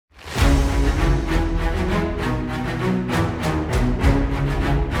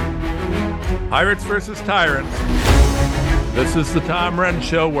Pirates versus tyrants. This is the Tom Renz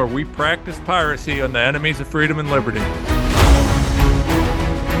Show, where we practice piracy on the enemies of freedom and liberty.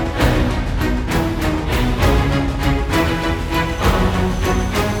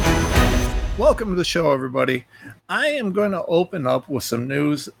 Welcome to the show, everybody. I am going to open up with some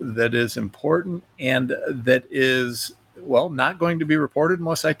news that is important and that is, well, not going to be reported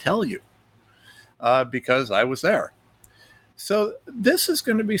unless I tell you, because I was there. So this is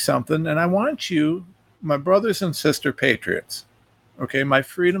going to be something, and I want you, my brothers and sister patriots, okay, my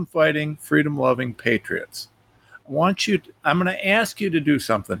freedom-fighting, freedom-loving patriots, I'm going to ask you to do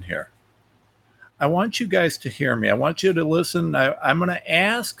something here. I want you guys to hear me. I want you to listen. I'm going to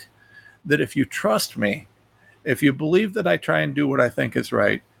ask that if you trust me, if you believe that I try and do what I think is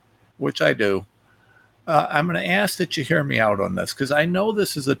right, which I do, I'm going to ask that you hear me out on this, because I know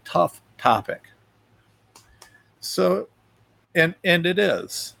this is a tough topic. So, and it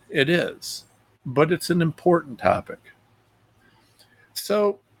is, but it's an important topic.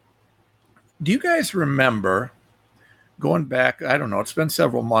 So, do you guys remember going back, I don't know, it's been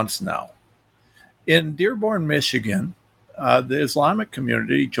several months now, in Dearborn, Michigan, the Islamic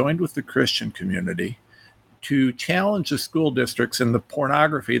community joined with the Christian community to challenge the school districts in the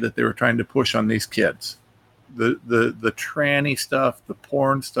pornography that they were trying to push on these kids. The tranny stuff, the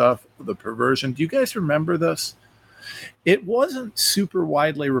porn stuff, the perversion. Do you guys remember this? It wasn't super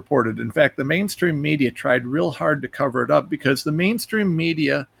widely reported. In fact, the mainstream media tried real hard to cover it up, because the mainstream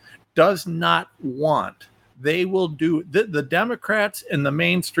media does not want. They will do, the Democrats and the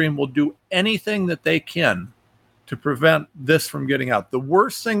mainstream will do anything that they can to prevent this from getting out. The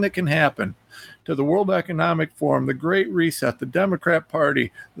worst thing that can happen to the World Economic Forum, the Great Reset, the Democrat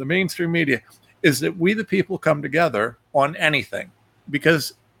Party, the mainstream media, is that we the people come together on anything.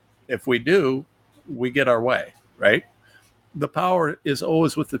 Because if we do, we get our way, right? The power is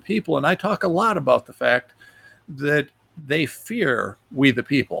always with the people. And I talk a lot about the fact that they fear we the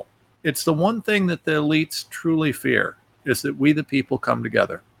people. It's the one thing that the elites truly fear, is that we the people come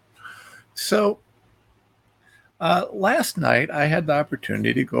together. So last night, I had the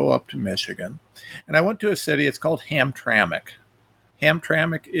opportunity to go up to Michigan, and I went to a city. It's called Hamtramck.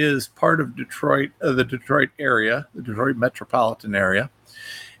 Hamtramck is part of Detroit, the Detroit area, the Detroit metropolitan area,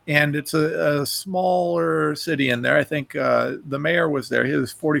 and it's a smaller city in there. I think the mayor was there. He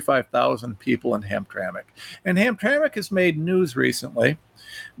was 45,000 people in Hamtramck. And Hamtramck has made news recently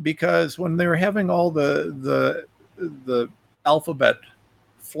because when they were having all the alphabet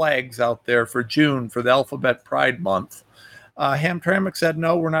flags out there for June for the Alphabet Pride Month, Hamtramck said,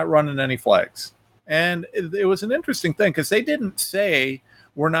 no, we're not running any flags. And it was an interesting thing, because they didn't say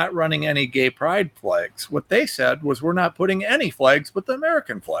we're not running any gay pride flags. What they said was, we're not putting any flags but the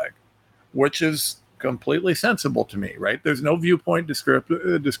American flag, which is completely sensible to me, right? There's no viewpoint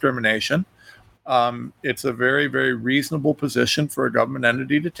discrimination. It's a very, very reasonable position for a government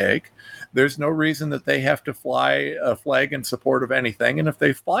entity to take. There's no reason that they have to fly a flag in support of anything. And if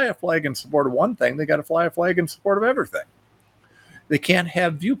they fly a flag in support of one thing, they got to fly a flag in support of everything. They can't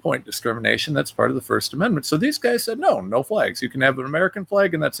have viewpoint discrimination. That's part of the First Amendment. So these guys said, no flags. You can have an American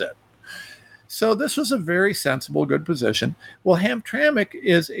flag, and that's it. So this was a very sensible, good position. Well, Hamtramck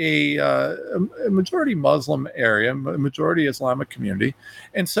is a majority Muslim area, a majority Islamic community.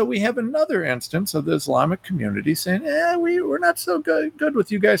 And so we have another instance of the Islamic community saying, we're not so good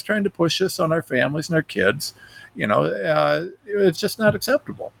with you guys trying to push this on our families and our kids. It's just not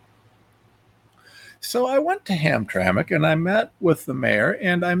acceptable. So I went to Hamtramck, and I met with the mayor,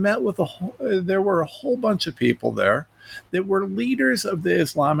 and I met with there were a whole bunch of people there that were leaders of the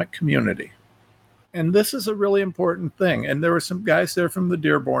Islamic community. And this is a really important thing. And there were some guys there from the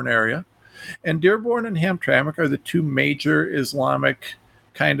Dearborn area. And Dearborn and Hamtramck are the two major Islamic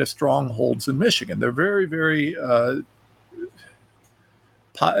kind of strongholds in Michigan. They're very, very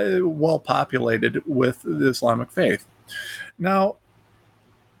well populated with the Islamic faith. Now,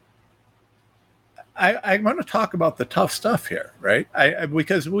 I'm going to talk about the tough stuff here, right?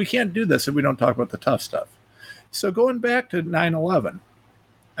 Because we can't do this if we don't talk about the tough stuff. So going back to 9/11,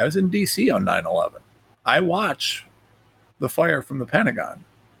 I was in D.C. on 9/11. I watched the fire from the Pentagon.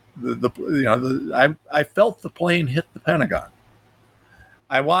 I felt the plane hit the Pentagon.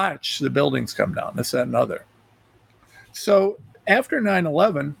 I watched the buildings come down, this, that, and other. So after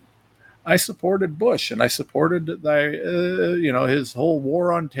 9/11, I supported Bush, and I supported his whole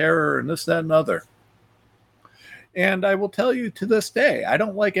war on terror and this, that, and other. And I will tell you to this day, I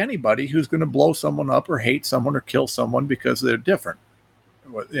don't like anybody who's going to blow someone up or hate someone or kill someone because they're different.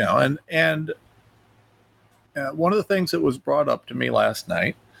 And one of the things that was brought up to me last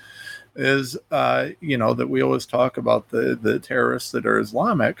night is, that we always talk about the terrorists that are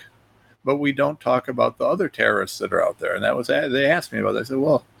Islamic, but we don't talk about the other terrorists that are out there. And they asked me about that. I said,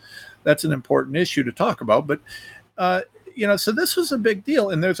 well, that's an important issue to talk about. But, so this was a big deal.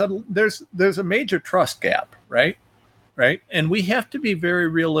 And there's a major trust gap, right? Right. And we have to be very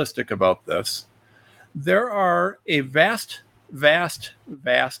realistic about this. There are a vast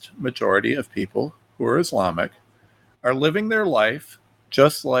majority of people who are Islamic are living their life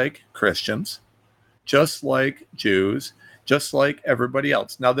just like Christians, just like Jews, just like everybody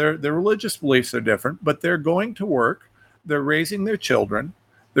else. Now, their religious beliefs are different, but they're going to work, they're raising their children,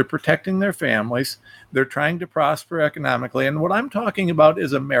 they're protecting their families, they're trying to prosper economically. And what I'm talking about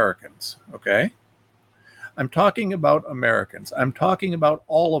is Americans, okay? I'm talking about Americans. I'm talking about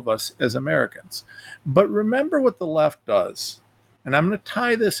all of us as Americans. But remember what the left does. And I'm going to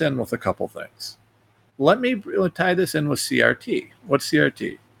tie this in with a couple things. Let me tie this in with CRT. What's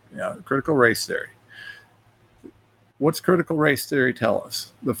CRT? Critical race theory. What's critical race theory tell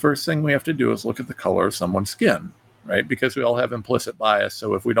us? The first thing we have to do is look at the color of someone's skin, right? Because we all have implicit bias.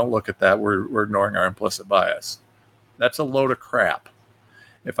 So if we don't look at that, we're ignoring our implicit bias. That's a load of crap.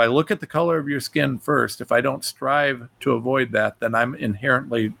 If I look at the color of your skin first, if I don't strive to avoid that, then I'm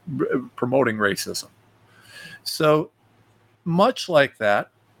inherently promoting racism. So much like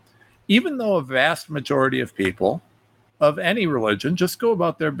that, even though a vast majority of people of any religion just go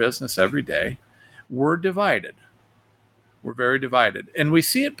about their business every day, we're divided. We're very divided. And we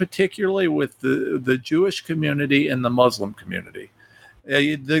see it particularly with the Jewish community and the Muslim community.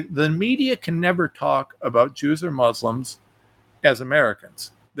 The media can never talk about Jews or Muslims as Americans.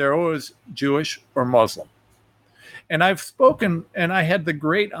 They're always Jewish or Muslim. And I've spoken, and I had the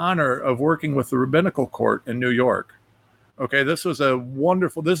great honor of working with the rabbinical court in New York. Okay, this is one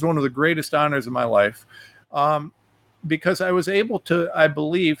of the greatest honors of my life, because I was able to, I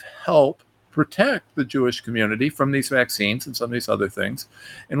believe, help protect the Jewish community from these vaccines and some of these other things.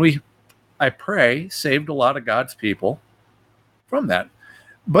 And I pray, saved a lot of God's people from that.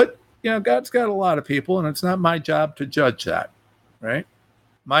 But, God's got a lot of people, and it's not my job to judge that, right?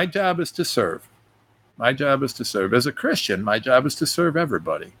 My job is to serve. My job is to serve. As a Christian, my job is to serve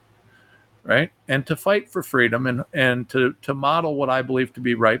everybody, right? And to fight for freedom and to model what I believe to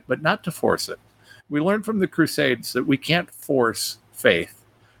be right, but not to force it. We learned from the Crusades that we can't force faith.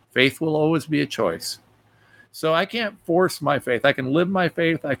 Faith will always be a choice. So I can't force my faith. I can live my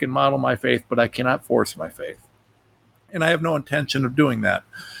faith, I can model my faith, but I cannot force my faith. And I have no intention of doing that.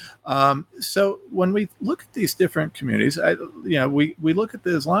 So when we look at these different communities, we look at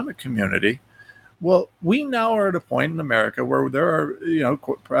the Islamic community. Well, we now are at a point in America where there are,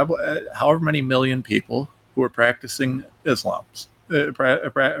 probably however many million people who are practicing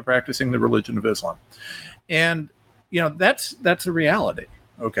practicing the religion of Islam. And, that's a reality.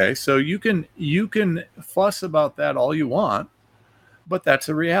 Okay, so you can fuss about that all you want, but that's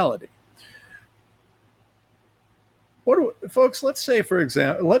a reality. Folks, let's say, for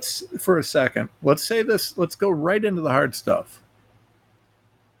example, let's say this, let's go right into the hard stuff.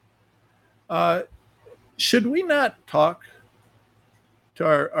 Should we not talk to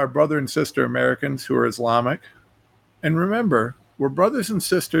our brother and sister Americans who are Islamic? And remember, we're brothers and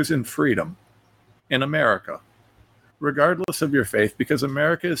sisters in freedom in America, regardless of your faith, because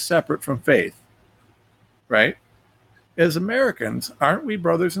America is separate from faith, right? As Americans, aren't we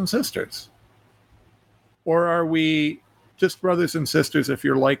brothers and sisters? Or are we just brothers and sisters if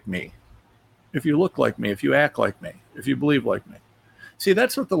you're like me, if you look like me, if you act like me, if you believe like me? See,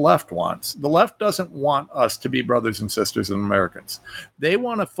 that's what the left wants. The left doesn't want us to be brothers and sisters and Americans. They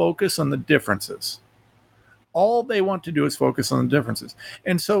want to focus on the differences. All they want to do is focus on the differences.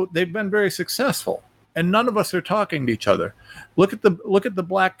 And so they've been very successful. And none of us are talking to each other. Look at the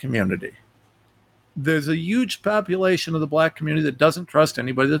black community. There's a huge population of the black community that doesn't trust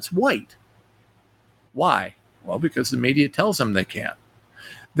anybody that's white. Why? Well, because the media tells them they can't.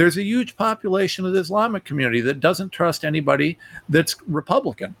 There's a huge population of the Islamic community that doesn't trust anybody that's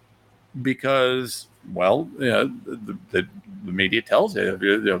Republican because, well, the media tells you,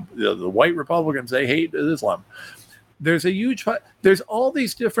 the white Republicans, they hate Islam. There's all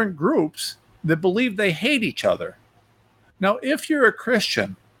these different groups that believe they hate each other. Now, if you're a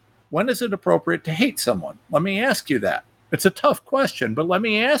Christian, when is it appropriate to hate someone? Let me ask you that. It's a tough question, but let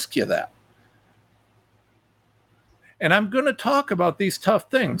me ask you that. And I'm going to talk about these tough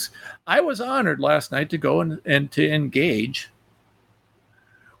things. I was honored last night to go and to engage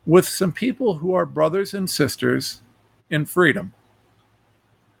with some people who are brothers and sisters in freedom.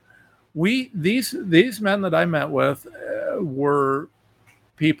 These men that I met with were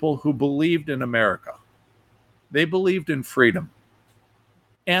people who believed in America. They believed in freedom.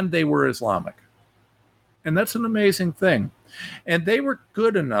 And they were Islamic. And that's an amazing thing. And they were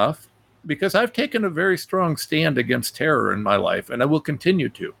good enough because I've taken a very strong stand against terror in my life, and I will continue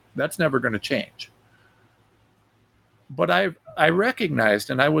to. That's never going to change. But I recognized,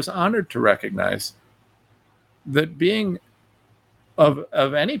 and I was honored to recognize, that being of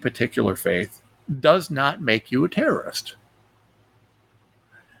any particular faith does not make you a terrorist.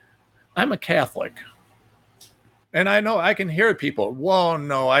 I'm a Catholic. And I know I can hear people, whoa,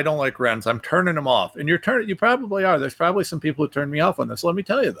 no, I don't like Renz. I'm turning them off. And you probably are. There's probably some people who turn me off on this. Let me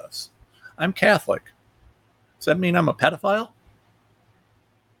tell you this. I'm Catholic. Does that mean I'm a pedophile?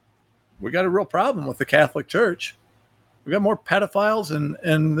 We got a real problem with the Catholic Church. We got more pedophiles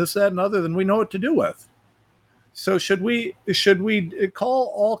and this, that, and other than we know what to do with. So should we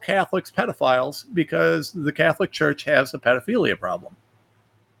call all Catholics pedophiles because the Catholic Church has a pedophilia problem?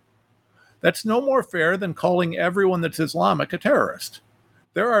 That's no more fair than calling everyone that's Islamic a terrorist.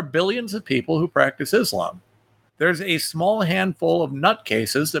 There are billions of people who practice Islam. There's a small handful of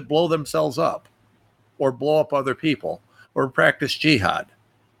nutcases that blow themselves up or blow up other people or practice jihad.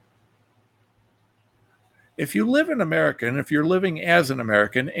 If you live in America, and if you're living as an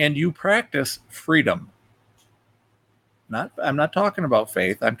American and you practice freedom, I'm not talking about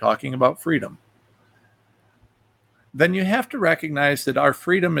faith, I'm talking about freedom, then you have to recognize that our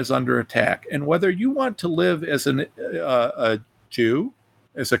freedom is under attack. And whether you want to live as a Jew,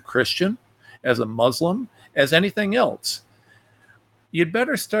 as a Christian, as a Muslim, as anything else, you'd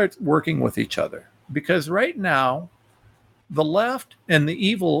better start working with each other. Because right now, the left and the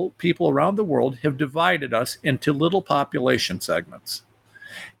evil people around the world have divided us into little population segments.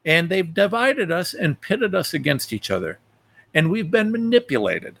 And they've divided us and pitted us against each other. And we've been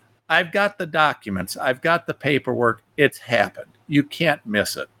manipulated. I've got the documents. I've got the paperwork. It's happened. You can't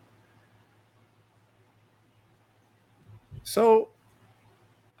miss it. So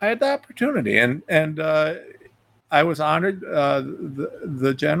I had the opportunity, and I was honored.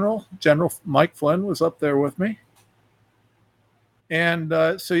 The General Mike Flynn was up there with me.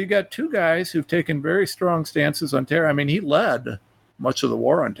 And so you got two guys who've taken very strong stances on terror. I mean, he led much of the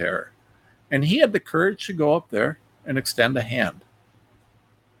war on terror. And he had the courage to go up there and extend a hand.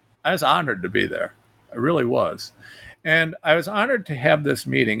 I was honored to be there. I really was. And I was honored to have this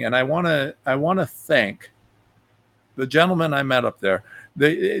meeting. And I want to thank the gentlemen I met up there.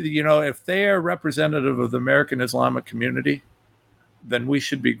 If they are representative of the American Islamic community, then we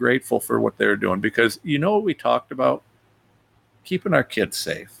should be grateful for what they're doing. Because you know what we talked about? Keeping our kids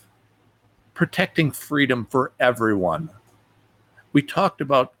safe. Protecting freedom for everyone. We talked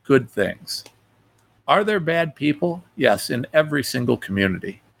about good things. Are there bad people? Yes, in every single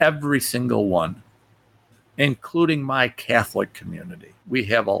community. Every single one. Including my Catholic community. We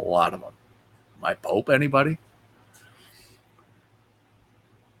have a lot of them. My Pope, anybody?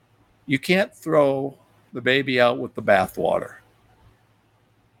 You can't throw the baby out with the bathwater.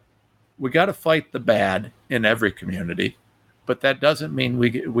 We got to fight the bad in every community, but that doesn't mean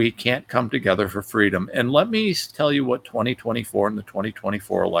we can't come together for freedom. And let me tell you what 2024 and the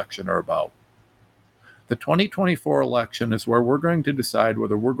 2024 election are about. The 2024 election is where we're going to decide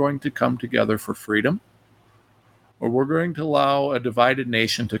whether we're going to come together for freedom or we're going to allow a divided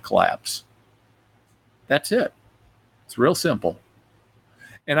nation to collapse. That's it. It's real simple.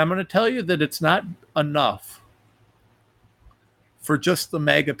 And I'm going to tell you that it's not enough for just the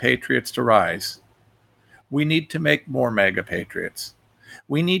MAGA patriots to rise. We need to make more MAGA patriots.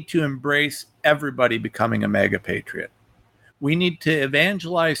 We need to embrace everybody becoming a MAGA patriot. We need to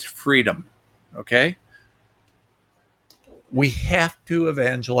evangelize freedom, okay? We have to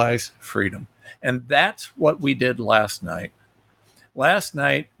evangelize freedom. And that's what we did last night. Last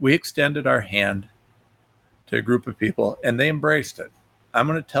night, we extended our hand to a group of people, and they embraced it. I'm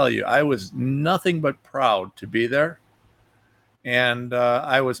going to tell you, I was nothing but proud to be there. And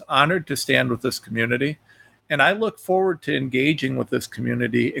I was honored to stand with this community. And I look forward to engaging with this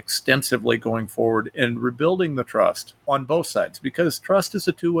community extensively going forward and rebuilding the trust on both sides, because trust is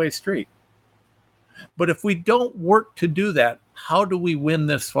a two-way street. But if we don't work to do that, how do we win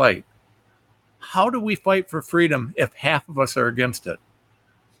this fight? How do we fight for freedom if half of us are against it?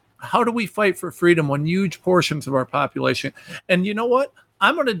 How do we fight for freedom when huge portions of our population? And you know what?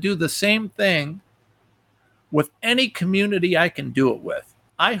 I'm going to do the same thing with any community I can do it with.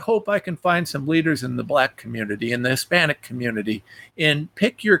 I hope I can find some leaders in the Black community, in the Hispanic community, and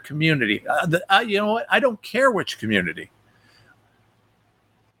pick your community. You know what? I don't care which community.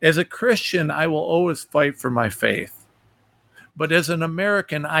 As a Christian, I will always fight for my faith. But as an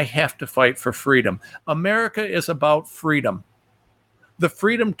American, I have to fight for freedom. America is about freedom. The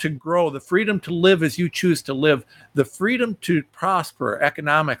freedom to grow, the freedom to live as you choose to live, the freedom to prosper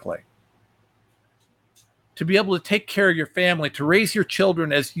economically. to be able to take care of your family, to raise your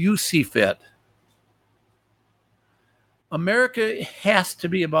children as you see fit. America has to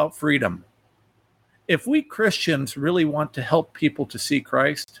be about freedom. If we Christians really want to help people to see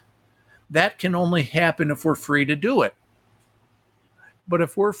Christ, that can only happen if we're free to do it. But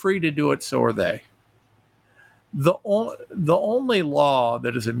if we're free to do it, so are they. The only law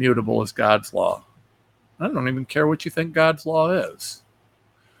that is immutable is God's law. I don't even care what you think God's law is.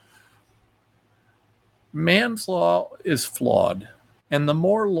 Man's law is flawed, and the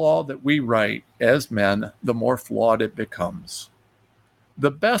more law that we write as men, the more flawed it becomes.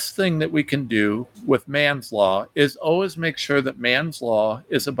 The best thing that we can do with man's law is always make sure that man's law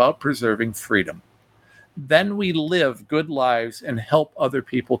is about preserving freedom. Then we live good lives and help other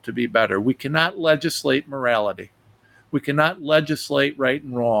people to be better. We cannot legislate morality. We cannot legislate right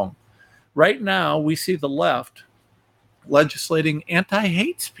and wrong. Right now, we see the left legislating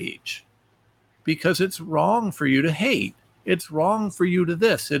anti-hate speech because it's wrong for you to hate. It's wrong for you to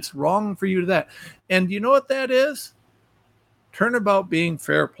this. It's wrong for you to that. And you know what that is? Turnabout being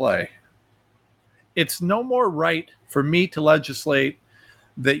fair play. It's no more right for me to legislate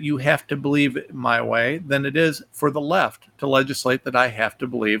that you have to believe my way than it is for the left to legislate that I have to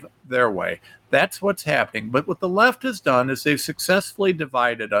believe their way. That's what's happening. But what the left has done is they've successfully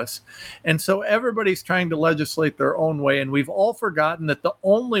divided us. And so everybody's trying to legislate their own way. And we've all forgotten that the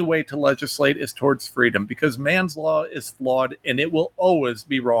only way to legislate is towards freedom, because man's law is flawed and it will always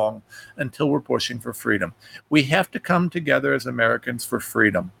be wrong until we're pushing for freedom. We have to come together as Americans for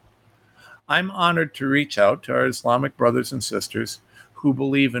freedom. I'm honored to reach out to our Islamic brothers and sisters who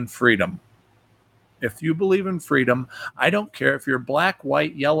believe in freedom. If you believe in freedom, I don't care if you're black,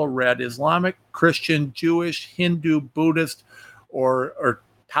 white, yellow, red, Islamic, Christian, Jewish, Hindu, Buddhist, or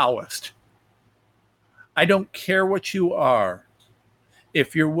Taoist. I don't care what you are.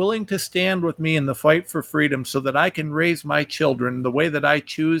 If you're willing to stand with me in the fight for freedom so that I can raise my children the way that I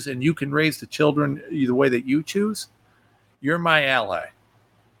choose and you can raise the children the way that you choose, you're my ally.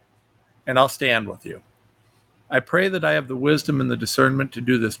 And I'll stand with you. I pray that I have the wisdom and the discernment to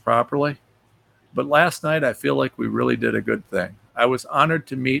do this properly. But last night, I feel like we really did a good thing. I was honored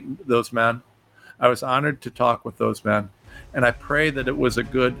to meet those men. I was honored to talk with those men. And I pray that it was a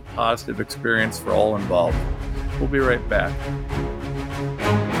good, positive experience for all involved. We'll be right back.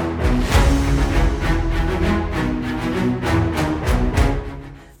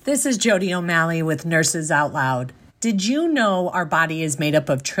 This is Jody O'Malley with Nurses Out Loud. Did you know our body is made up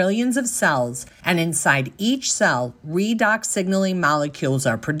of trillions of cells, and inside each cell, redox signaling molecules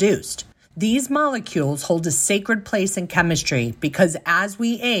are produced? These molecules hold a sacred place in chemistry because as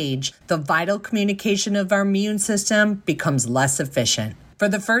we age, the vital communication of our immune system becomes less efficient. For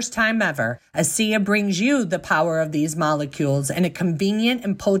the first time ever, ASEA brings you the power of these molecules in a convenient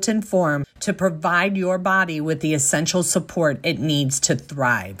and potent form to provide your body with the essential support it needs to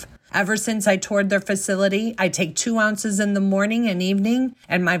thrive. Ever since I toured their facility, I take 2 ounces in the morning and evening,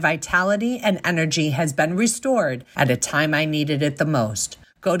 and my vitality and energy has been restored at a time I needed it the most.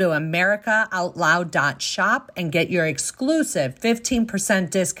 Go to americaoutloud.shop and get your exclusive 15%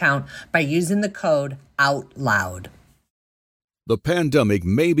 discount by using the code OUTLOUD. The pandemic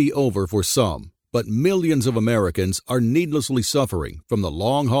may be over for some, but millions of Americans are needlessly suffering from the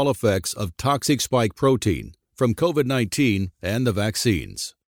long-haul effects of toxic spike protein from COVID-19 and the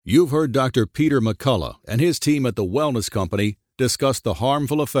vaccines. You've heard Dr. Peter McCullough and his team at the Wellness Company discuss the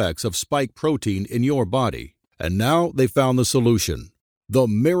harmful effects of spike protein in your body, and now they found the solution. The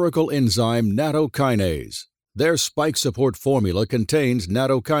miracle enzyme nattokinase. Their spike support formula contains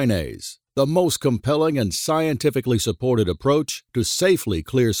nattokinase, the most compelling and scientifically supported approach to safely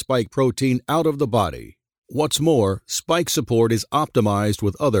clear spike protein out of the body. What's more, spike support is optimized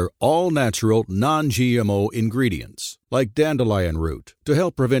with other all-natural, non-GMO ingredients, like dandelion root, to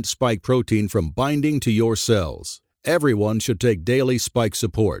help prevent spike protein from binding to your cells. Everyone should take daily spike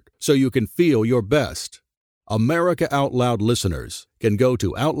support so you can feel your best. America Out Loud listeners can go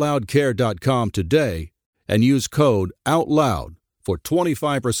to OutLoudCare.com today and use code OUTLOUD for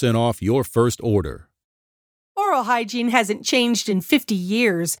 25% off your first order. Oral hygiene hasn't changed in 50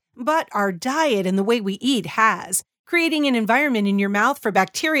 years, but our diet and the way we eat has, creating an environment in your mouth for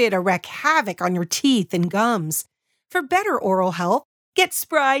bacteria to wreak havoc on your teeth and gums. For better oral health, get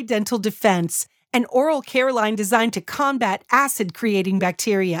Spry Dental Defense, an oral care line designed to combat acid-creating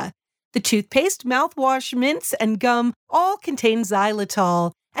bacteria. The toothpaste, mouthwash, mints, and gum all contain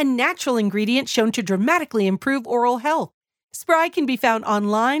xylitol, a natural ingredient shown to dramatically improve oral health. Spry can be found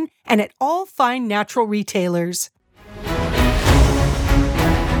online and at all fine natural retailers.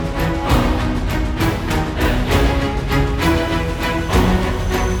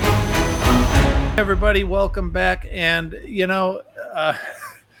 Everybody, welcome back. And,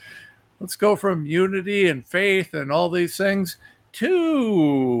 let's go from unity and faith and all these things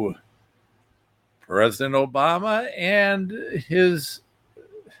to President Obama and his,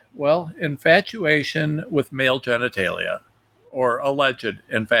 infatuation with male genitalia, or alleged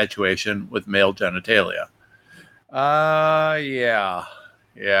infatuation with male genitalia.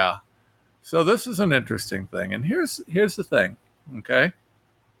 Yeah. So this is an interesting thing. And here's the thing, okay?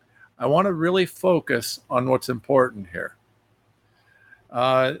 I want to really focus on what's important here.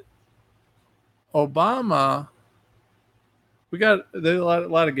 Obama, there's a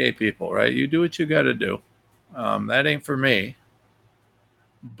lot of gay people, right? You do what you got to do. That ain't for me.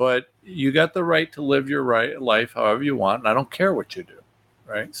 But you got the right to live your life however you want, and I don't care what you do,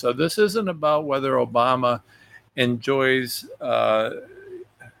 right? So this isn't about whether Obama enjoys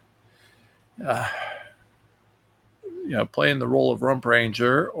playing the role of rump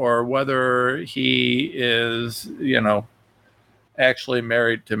ranger, or whether he is, actually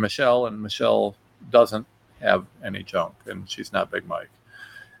married to Michelle, and Michelle doesn't have any junk and she's not Big Mike.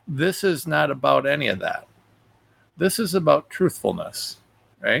 This is not about any of that. This is about truthfulness,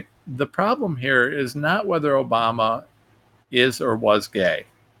 right? The problem here is not whether Obama is or was gay.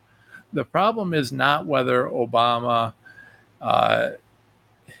 The problem is not whether Obama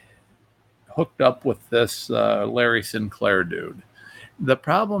hooked up with this Larry Sinclair dude. The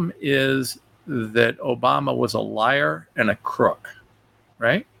problem is that Obama was a liar and a crook,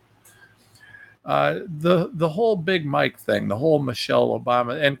 right? The whole Big Mike thing, the whole Michelle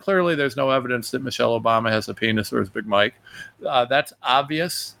Obama, and clearly there's no evidence that Michelle Obama has a penis or is Big Mike. That's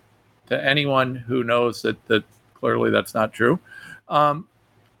obvious to anyone who knows that clearly that's not true.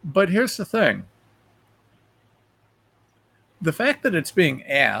 But here's the thing. The fact that it's being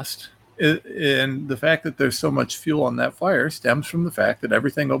asked, and the fact that there's so much fuel on that fire, stems from the fact that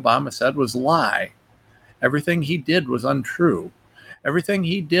everything Obama said was a lie. Everything he did was untrue. Everything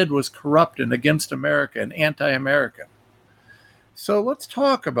he did was corrupt and against America and anti-American. So let's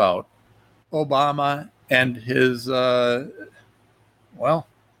talk about Obama and his,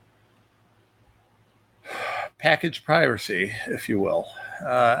 package piracy, if you will.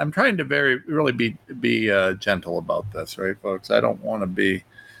 I'm trying to really be gentle about this, right, folks? I don't want to be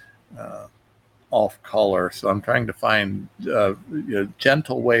off color, so I'm trying to find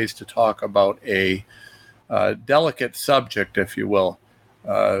gentle ways to talk about a delicate subject, if you will.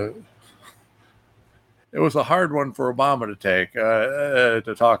 It was a hard one for Obama to take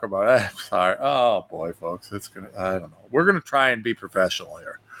to talk about. I'm sorry. Oh boy, folks, I don't know. We're gonna try and be professional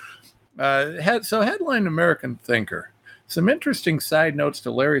here. So headline American Thinker. Some interesting side notes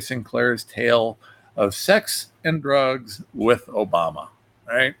to Larry Sinclair's tale of sex and drugs with Obama.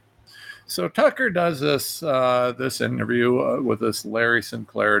 Right. So Tucker does this interview with this Larry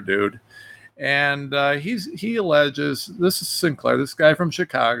Sinclair dude, and he alleges, this is Sinclair, this guy from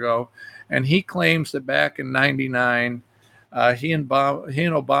Chicago, and he claims that back in '99, he and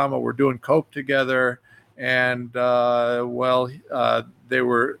Obama were doing coke together, and they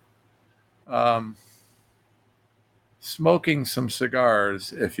were smoking some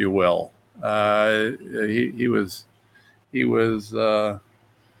cigars, if you will. He was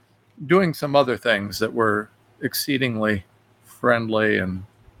doing some other things that were exceedingly friendly and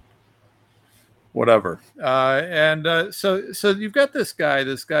whatever. So you've got this guy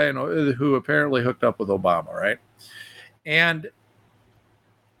who apparently hooked up with Obama, right? And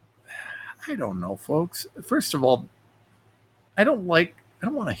I don't know, folks. First of all, I don't want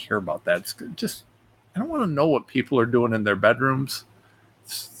to hear about that. I don't want to know what people are doing in their bedrooms.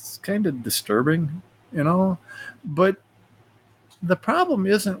 It's kind of disturbing, but the problem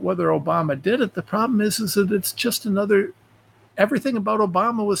isn't whether Obama did it. The problem is that it's just everything about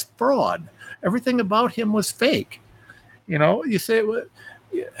Obama was fraud. Everything about him was fake. You say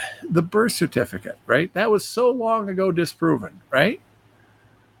the birth certificate, right? That was so long ago disproven, right?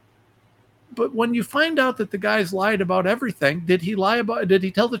 But when you find out that the guy's lied about everything, did he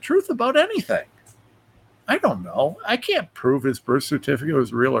tell the truth about anything? I don't know. I can't prove his birth certificate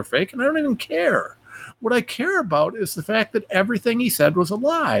was real or fake, and I don't even care. What I care about is the fact that everything he said was a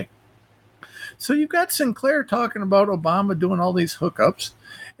lie. So you've got Sinclair talking about Obama doing all these hookups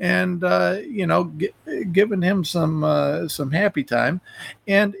and, giving him some happy time.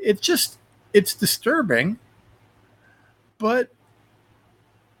 And it's disturbing, but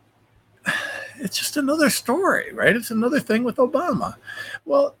it's just another story, right? It's another thing with Obama.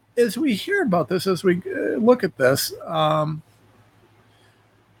 Well, as we hear about this, as we look at this,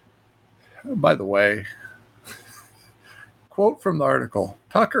 by the way, quote from the article,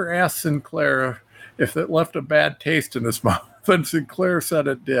 Tucker asked Sinclair if it left a bad taste in his mouth, and Sinclair said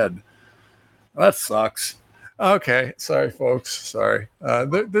it did. That sucks. Okay, sorry, folks. Sorry.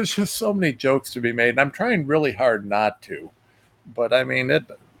 There's just so many jokes to be made, and I'm trying really hard not to. But I mean, that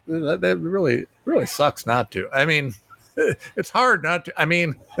really sucks not to. I mean, it's hard not to. I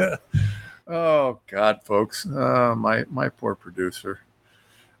mean, oh God, folks, my poor producer.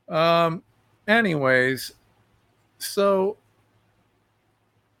 Anyways, so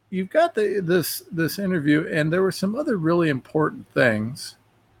you've got this interview, and there were some other really important things.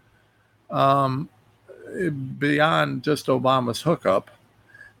 Beyond just Obama's hookup,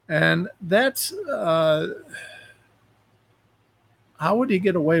 and that's how would he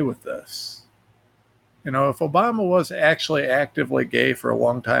get away with this? You know, if Obama was actually actively gay for a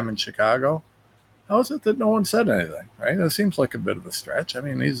long time in Chicago, how is it that no one said anything, right? That seems like a bit of a stretch. I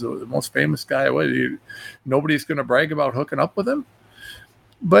mean, he's the most famous guy. Nobody's going to brag about hooking up with him.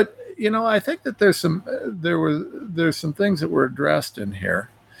 But, you know, I think that there's some things that were addressed in here.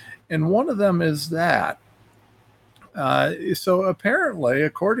 And one of them is that. So apparently,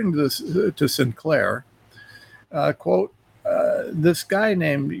 according to Sinclair, quote, this guy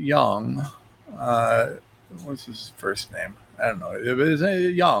named Young, what's his first name? I don't know. It was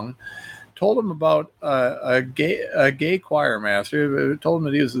Young. Told him about a gay choir master. Told him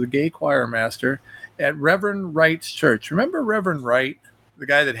that he was the gay choir master at Reverend Wright's church. Remember Reverend Wright, the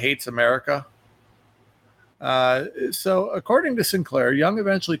guy that hates America? So according to Sinclair, Young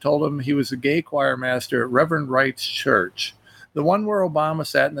eventually told him he was a gay choir master at Reverend Wright's church, the one where Obama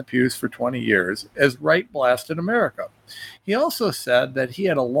sat in the pews for 20 years, as Wright blasted America. He also said that he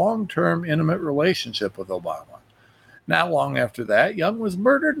had a long-term intimate relationship with Obama. Not long after that, Young was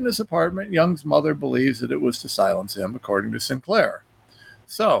murdered in his apartment. Young's mother believes that it was to silence him, according to Sinclair.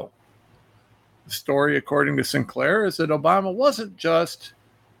 So, the story, according to Sinclair, is that Obama wasn't just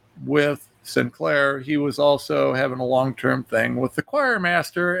with Sinclair, he was also having a long-term thing with the choir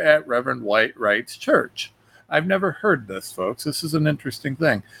master at Reverend Wright's church. I've never heard this, folks. This is an interesting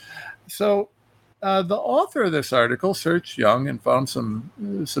thing. So the author of this article searched Young and found some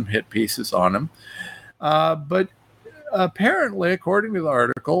hit pieces on him. But apparently, according to the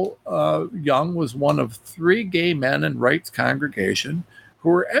article, Young was one of 3 gay men in Wright's congregation who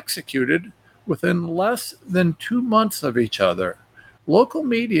were executed within less than 2 months of each other. Local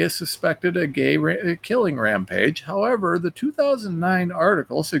media suspected a gay killing rampage. However, the 2009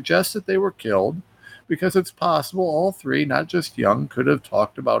 article suggests that they were killed because it's possible all 3, not just Young, could have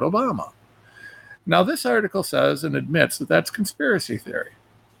talked about Obama. Now, this article says and admits that that's conspiracy theory.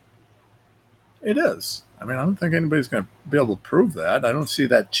 It is. I mean, I don't think anybody's going to be able to prove that. I don't see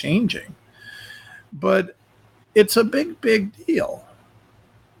that changing. But it's a big, big deal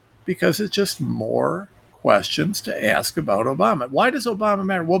because it's just more questions to ask about Obama. Why does Obama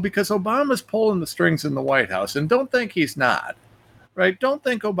matter? Well, because Obama's pulling the strings in the White House, and don't think he's not, right? Don't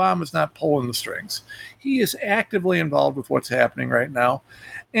think Obama's not pulling the strings. He is actively involved with what's happening right now.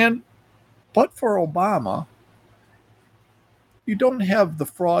 But for Obama, you don't have the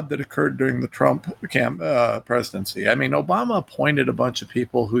fraud that occurred during the Trump presidency. I mean, Obama appointed a bunch of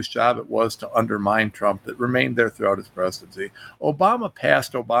people whose job it was to undermine Trump that remained there throughout his presidency. Obama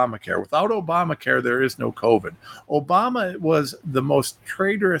passed Obamacare. Without Obamacare, there is no COVID. Obama was the most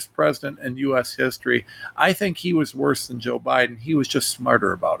traitorous president in U.S. history. I think he was worse than Joe Biden. He was just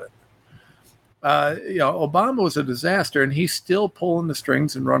smarter about it. Obama was a disaster, and he's still pulling the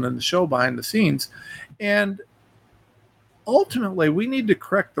strings and running the show behind the scenes. And ultimately, we need to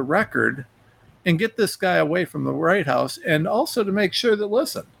correct the record and get this guy away from the White House, and also to make sure that,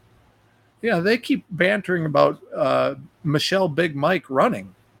 listen, they keep bantering about Michelle Big Mike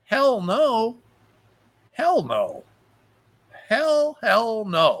running. Hell no. Hell no. Hell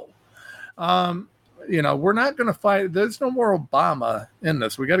no. We're not going to fight. There's no more Obama in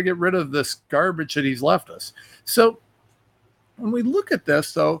this. We got to get rid of this garbage that he's left us. So when we look at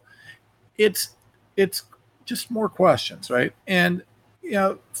this, though, it's just more questions, right? And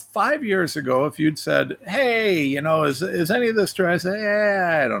 5 years ago, if you'd said, "Hey, is any of this true?" I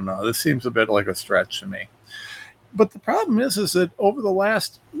say, "I don't know. This seems a bit like a stretch to me." But the problem is that over the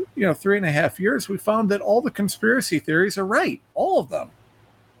last 3.5 years, we found that all the conspiracy theories are right, all of them.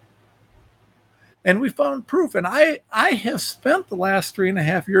 And we found proof. And I have spent the last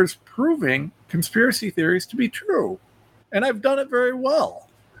 3.5 years proving conspiracy theories to be true. And I've done it very well.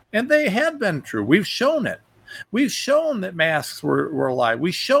 And they have been true. We've shown it. We've shown that masks were a lie.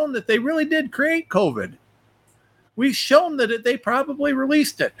 We've shown that they really did create COVID. We've shown that they probably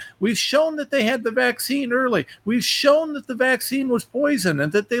released it. We've shown that they had the vaccine early. We've shown that the vaccine was poison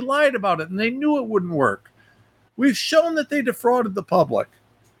and that they lied about it and they knew it wouldn't work. We've shown that they defrauded the public.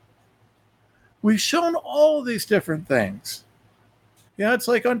 We've shown all of these different things. It's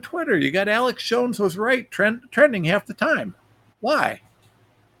like on Twitter, you got Alex Jones was right trending half the time. Why?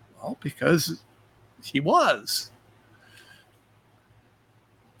 Well, because he was.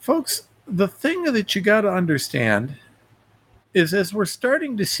 Folks, the thing that you got to understand is as we're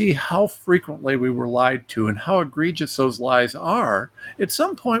starting to see how frequently we were lied to and how egregious those lies are, at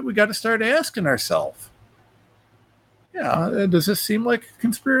some point we got to start asking ourselves, does this seem like a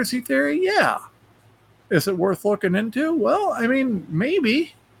conspiracy theory? Yeah. Is it worth looking into? Well, I mean,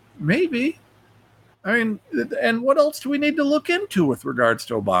 maybe. I mean, and what else do we need to look into with regards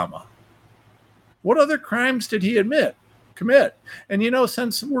to Obama? What other crimes did he commit? And,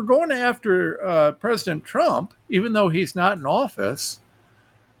 since we're going after President Trump, even though he's not in office,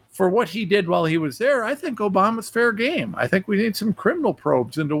 for what he did while he was there, I think Obama's fair game. I think we need some criminal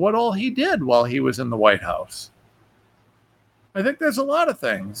probes into what all he did while he was in the White House. I think there's a lot of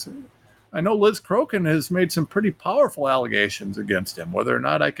things. I know Liz Crokin has made some pretty powerful allegations against him. Whether or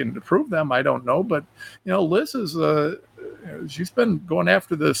not I can prove them, I don't know. But, Liz is, she's been going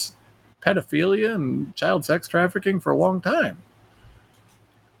after this pedophilia and child sex trafficking for a long time.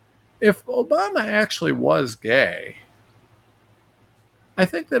 If Obama actually was gay, I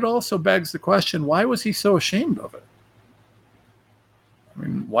think that also begs the question, why was he so ashamed of it? I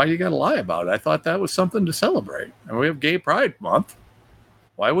mean, why you got to lie about it? I thought that was something to celebrate. And we have Gay Pride Month.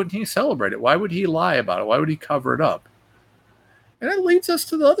 Why wouldn't he celebrate it? Why would he lie about it? Why would he cover it up? And it leads us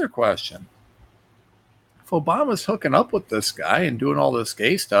to the other question. If Obama's hooking up with this guy and doing all this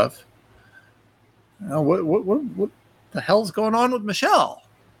gay stuff, what the hell's going on with Michelle?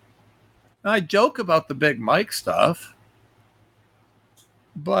 Now, I joke about the Big Mike stuff,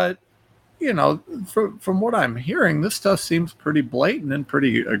 but, from what I'm hearing, this stuff seems pretty blatant and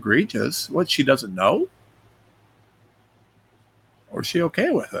pretty egregious. What, she doesn't know? Or is she okay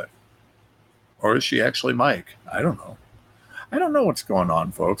with it? Or is she actually Mike? I don't know. I don't know what's going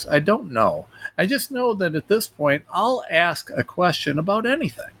on, folks. I don't know. I just know that at this point, I'll ask a question about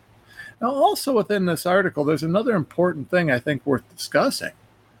anything. Now, also within this article, there's another important thing I think worth discussing.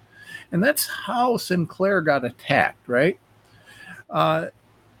 And that's how Sinclair got attacked, right?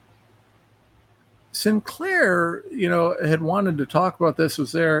 Sinclair, had wanted to talk about this,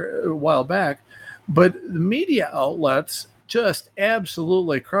 was there a while back, but the media outlets just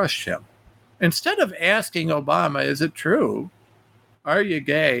absolutely crushed him. Instead of asking Obama, is it true? Are you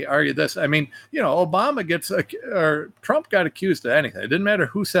gay? Are you this? I mean, Obama Trump got accused of anything. It didn't matter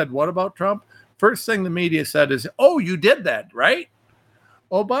who said what about Trump. First thing the media said is, oh, you did that, right?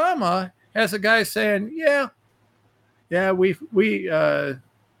 Obama has a guy saying, yeah, we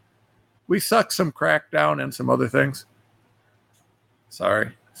sucked some crack down and some other things.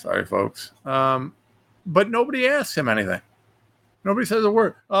 Sorry, folks. But nobody asks him anything. Nobody says a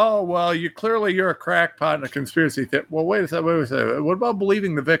word. Oh, well, you're a crackpot and a conspiracy theory. Well, wait a second. What about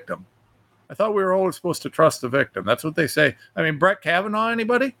believing the victim? I thought we were always supposed to trust the victim. That's what they say. I mean, Brett Kavanaugh,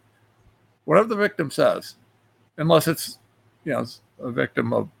 anybody? Whatever the victim says, unless it's, a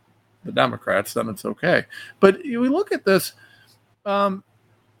victim of the Democrats, then it's okay. But we look at this.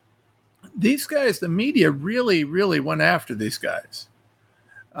 These guys, the media really, really went after these guys.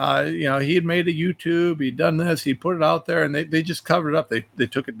 He had made a YouTube, he'd done this, he put it out there, and they just covered it up. They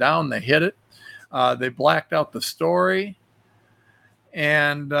took it down, they hid it, they blacked out the story,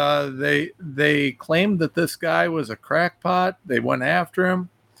 and they claimed that this guy was a crackpot. They went after him.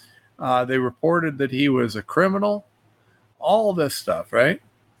 They reported that he was a criminal. All this stuff, right?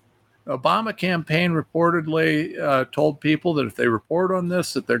 Obama campaign reportedly told people that if they report on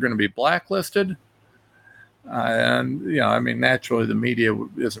this, that they're going to be blacklisted. Naturally, the media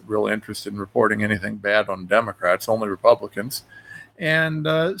isn't really interested in reporting anything bad on Democrats, only Republicans. And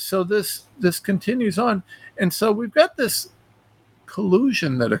so this continues on. And so we've got this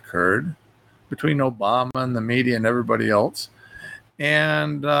collusion that occurred between Obama and the media and everybody else,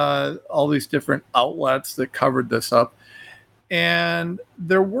 and all these different outlets that covered this up. And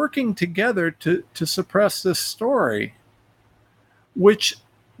they're working together to suppress this story, which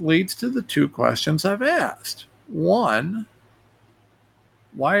leads to the two questions I've asked. One,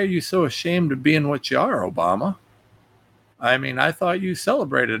 why are you so ashamed of being what you are, Obama? I mean, I thought you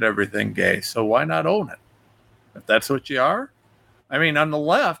celebrated everything gay, so why not own it? If that's what you are. I mean, on the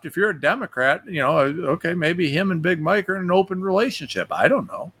left, if you're a Democrat, okay, maybe him and Big Mike are in an open relationship. I don't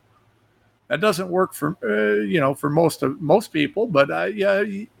know. That doesn't work for, for most people, but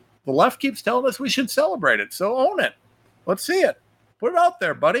the left keeps telling us we should celebrate it, so own it. Let's see it. Put it out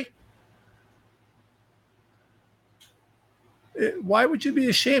there, buddy. Why would you be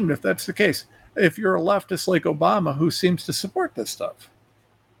ashamed if that's the case? If you're a leftist like Obama who seems to support this stuff.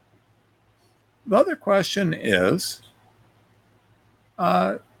 The other question is,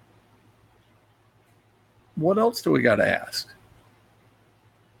 What else do we got to ask?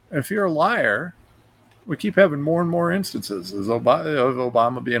 If you're a liar, we keep having more and more instances of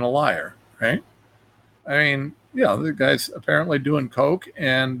Obama being a liar, right? I mean, the guy's apparently doing coke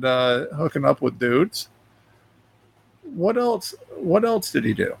and hooking up with dudes. What else did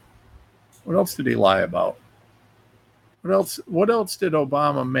he do? What else did he lie about? What else did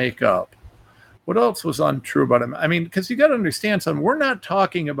Obama make up? What else was untrue about him? I mean, because you got to understand something. We're not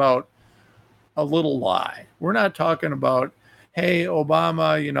talking about a little lie. We're not talking about, hey,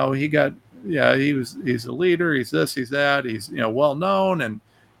 Obama, he's a leader, he's this, he's that, he's well known, and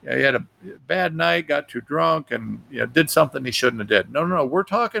he had a bad night, got too drunk, and did something he shouldn't have did. No. We're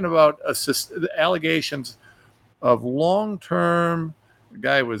talking about allegations of long-term. The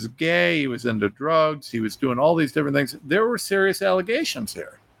guy was gay, he was into drugs, he was doing all these different things. There were serious allegations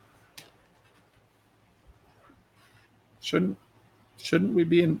here. Shouldn't we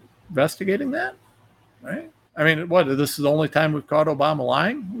be investigating that? Right? I mean, this is the only time we've caught Obama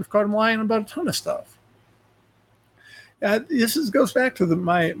lying? We've caught him lying about a ton of stuff. Goes back to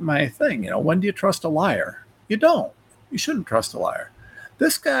my thing. When do you trust a liar? You don't. You shouldn't trust a liar.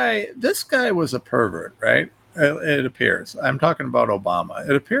 This guy was a pervert, right? It appears. I'm talking about Obama.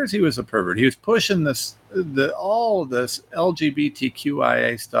 It appears he was a pervert. He was pushing all of this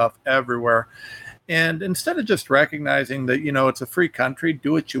LGBTQIA stuff everywhere. And instead of just recognizing that, it's a free country,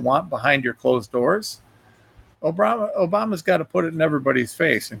 do what you want behind your closed doors, Obama's got to put it in everybody's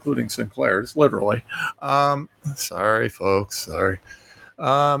face, including Sinclair's, literally. Sorry, folks. Sorry.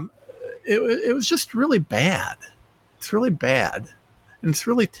 It was just really bad. It's really bad. And it's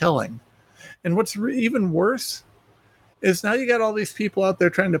really telling. And what's even worse is now you got all these people out there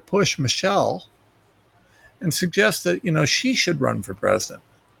trying to push Michelle and suggest that, she should run for president,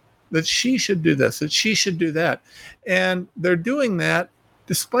 that she should do this, that she should do that. And they're doing that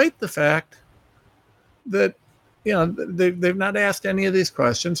despite the fact that, they've not asked any of these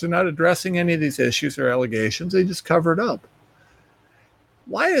questions. They're not addressing any of these issues or allegations. They just cover it up.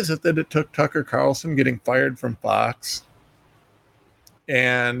 Why is it that it took Tucker Carlson getting fired from Fox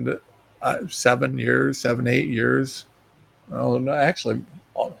and 7 years, 8 years? Well, no, actually,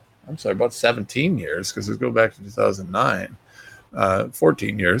 I'm sorry, about 17 years, because it goes back to 2009,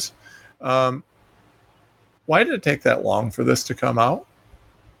 14 years. Why did it take that long for this to come out?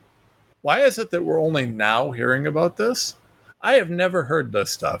 Why is it that we're only now hearing about this? I have never heard this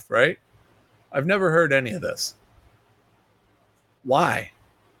stuff, right? I've never heard any of this. Why?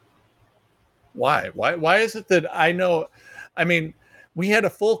 Why is it that I know? I mean, we had a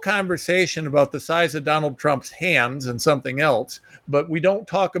full conversation about the size of Donald Trump's hands and something else, but we don't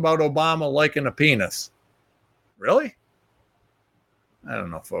talk about Obama liking a penis. Really? I don't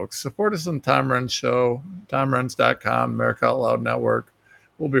know, folks. Support us on Tom Renz Show, TomRenz.com, America Out Loud Network.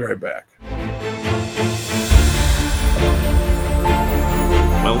 We'll be right back.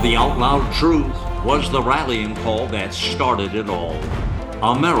 Well, the Out Loud Truth was the rallying call that started it all.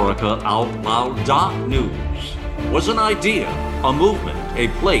 AmericaOutloud.news was an idea, a movement, a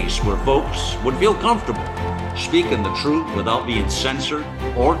place where folks would feel comfortable speaking the truth without being censored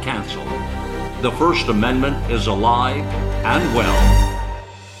or canceled. The First Amendment is alive and well.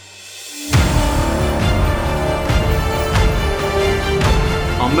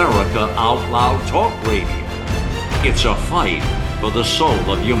 America Out Loud Talk Radio. It's a fight for the soul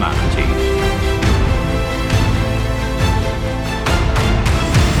of humanity.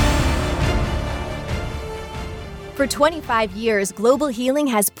 For 25 years, Global Healing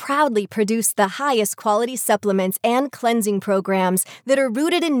has proudly produced the highest quality supplements and cleansing programs that are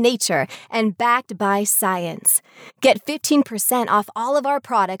rooted in nature and backed by science. Get 15% off all of our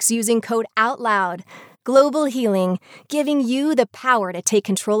products using code OUTLOUD. Global Healing, giving you the power to take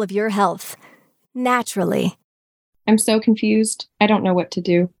control of your health. Naturally. I'm so confused. I don't know what to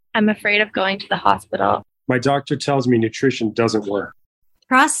do. I'm afraid of going to the hospital. My doctor tells me nutrition doesn't work.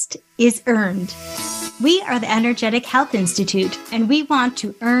 Trust is earned. We are the Energetic Health Institute, and we want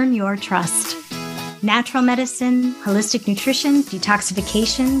to earn your trust. Natural medicine, holistic nutrition,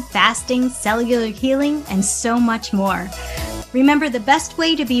 detoxification, fasting, cellular healing, and so much more. Remember, the best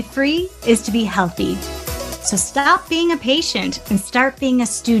way to be free is to be healthy. So stop being a patient and start being a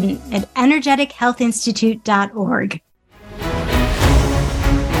student at energetichealthinstitute.org.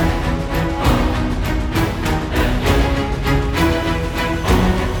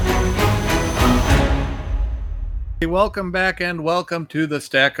 Welcome back and welcome to the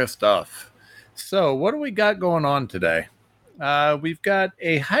Stack of Stuff. So what do we got going on today? We've got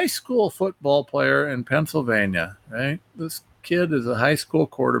a high school football player in Pennsylvania, right? This kid is a high school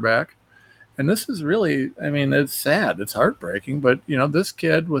quarterback, And this is really, I mean, it's sad, it's heartbreaking, but this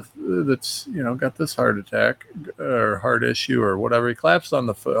kid that's got this heart attack or heart issue or whatever, he collapsed on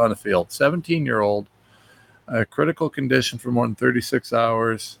the field. 17-year-old, critical condition for more than 36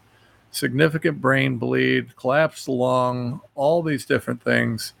 hours, significant brain bleed, collapsed lung, all these different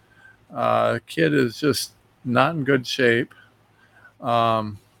things. Kid is just not in good shape.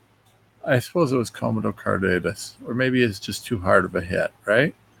 I suppose it was commatocarditis, or maybe it's just too hard of a hit,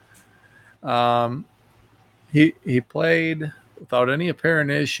 right? He played without any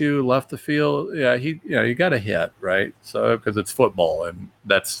apparent issue, left the field. Yeah, he got a hit, right? So because it's football and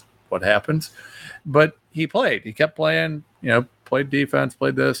that's what happens. But he played. He kept playing. Played defense,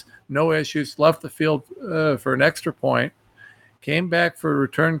 played this, no issues. Left the field for an extra point. Came back for a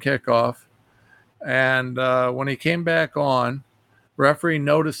return kickoff, and when he came back on, referee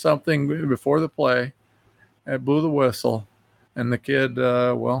noticed something before the play, and blew the whistle, and the kid,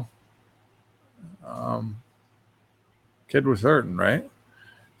 kid was hurting, right?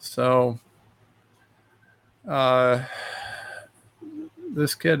 So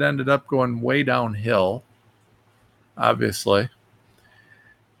this kid ended up going way downhill, obviously,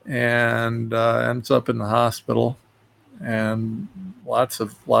 and ends up in the hospital, and lots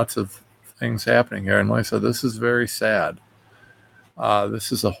of things happening here. And like I said, this is very sad.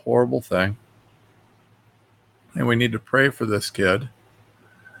 This is a horrible thing, and we need to pray for this kid.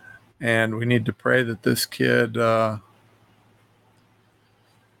 And we need to pray that this kid, that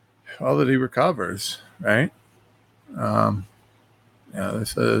he recovers, right?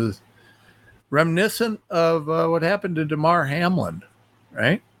 This is reminiscent of what happened to Damar Hamlin,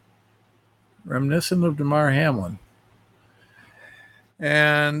 right? Reminiscent of Damar Hamlin.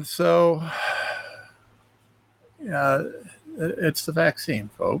 And so, it's the vaccine,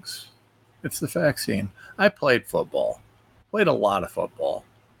 folks. It's the vaccine. I played football, played a lot of football.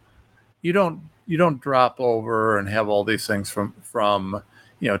 You don't drop over and have all these things from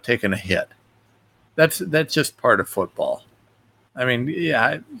taking a hit. That's just part of football. I mean,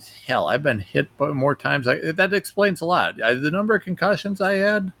 yeah, hell, I've been hit more times. That explains a lot. The number of concussions I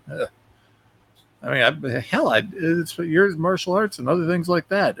had. It's years of martial arts and other things like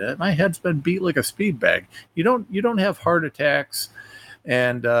that. My head's been beat like a speed bag. You don't have heart attacks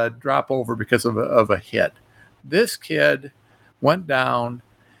and drop over because of a hit. This kid went down.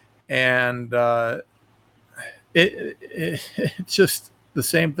 And it's just the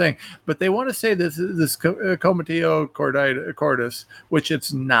same thing. But they want to say this comatose, which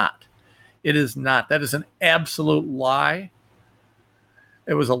it's not. It is not. That is an absolute lie.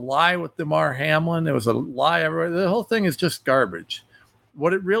 It was a lie with Damar Hamlin. It was a lie everywhere. The whole thing is just garbage.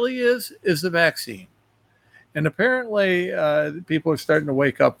 What it really is the vaccine. And apparently people are starting to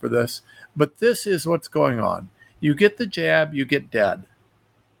wake up for this. But this is what's going on. You get the jab, you get dead.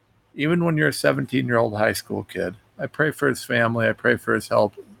 Even when you're a 17-year-old high school kid. I pray for his family. I pray for his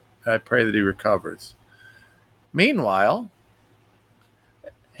health. I pray that he recovers. Meanwhile,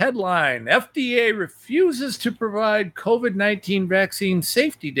 headline, FDA refuses to provide COVID-19 vaccine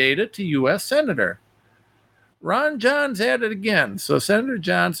safety data to U.S. Senator. Ron John's at it again. So Senator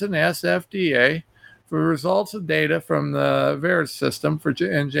Johnson asked FDA for results of data from the VAERS system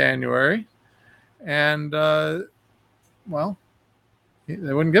in January. And,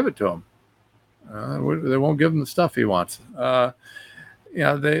 they wouldn't give it to him. They won't give him the stuff he wants.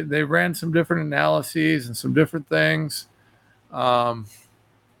 They ran some different analyses and some different things. And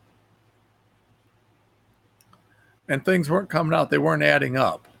things weren't coming out. They weren't adding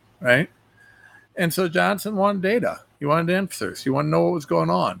up, right? And so Johnson wanted data. He wanted answers. He wanted to know what was going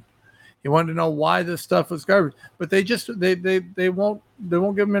on. He wanted to know why this stuff was garbage. But they won't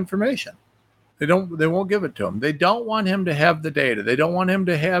give him information. They won't give it to him. They don't want him to have the data. They don't want him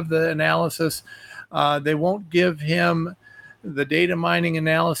to have the analysis. They won't give him the data mining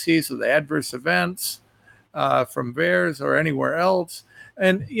analyses of the adverse events from VAERS or anywhere else.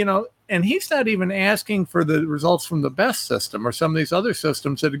 And he's not even asking for the results from the BEST system or some of these other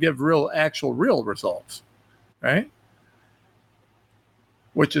systems that give real results, right?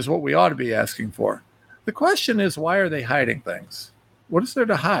 Which is what we ought to be asking for. The question is, why are they hiding things? What is there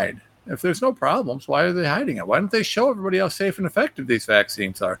to hide? If there's no problems, why are they hiding it? Why don't they show everybody how safe and effective these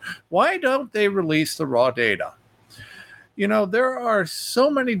vaccines are? Why don't they release the raw data? There are so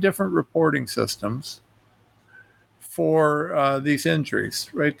many different reporting systems for these injuries,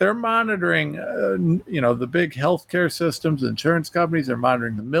 right? They're monitoring, the big healthcare systems, insurance companies. They're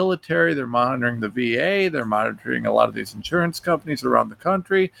monitoring the military. They're monitoring the VA. They're monitoring a lot of these insurance companies around the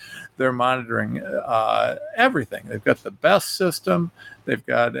country. They're monitoring everything. They've got the BEST system. They've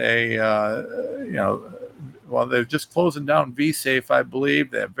got they're just closing down VSafe, I believe.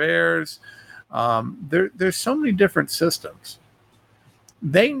 They have VAERS. There's so many different systems.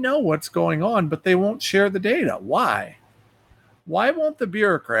 They know what's going on, but they won't share the data. Why? Why won't the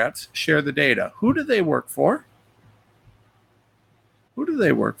bureaucrats share the data? Who do they work for? Who do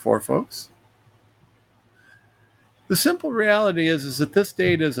they work for, folks? The simple reality is that this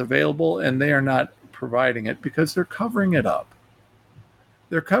data is available and they are not providing it because they're covering it up.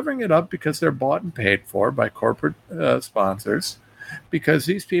 They're covering it up because they're bought and paid for by corporate sponsors, because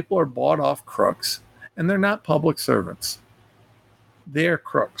these people are bought off crooks, and they're not public servants. They're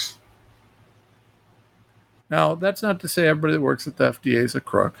crooks. Now, that's not to say everybody that works at the FDA is a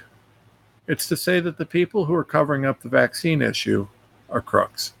crook. It's to say that the people who are covering up the vaccine issue are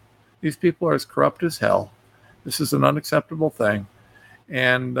crooks. These people are as corrupt as hell. This is an unacceptable thing.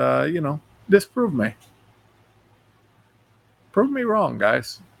 And, disprove me. Prove me wrong,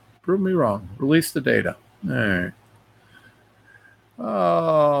 guys. Prove me wrong. Release the data. All right.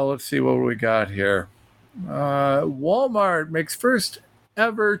 Oh, let's see what we got here. Walmart makes first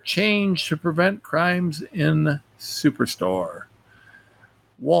ever change to prevent crimes in superstore.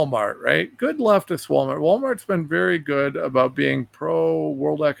 Walmart, right? Good leftist Walmart. Walmart's been very good about being pro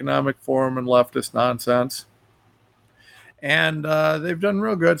World Economic Forum and leftist nonsense. And they've done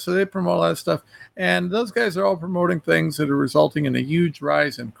real good, so they promote a lot of stuff. And those guys are all promoting things that are resulting in a huge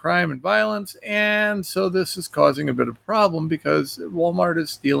rise in crime and violence. And so this is causing a bit of a problem because Walmart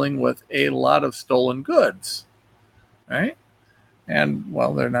is dealing with a lot of stolen goods, right? And,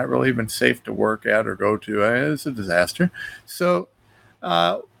 well, they're not really even safe to work at or go to. It's a disaster. So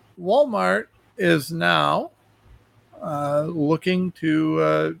Walmart is now looking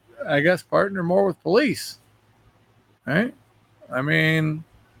to, partner more with police. Right? I mean,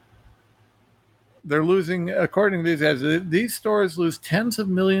 they're losing, according to these guys, these stores lose tens of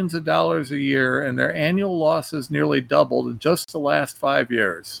millions of dollars a year, and their annual losses nearly doubled in just the last 5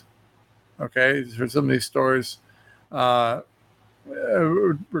 years. Okay, for some of these stores regarding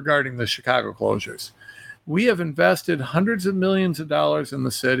the Chicago closures. We have invested hundreds of millions of dollars in the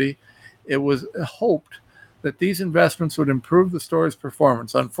city. It was hoped that these investments would improve the store's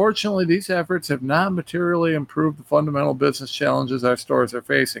performance. Unfortunately, these efforts have not materially improved the fundamental business challenges our stores are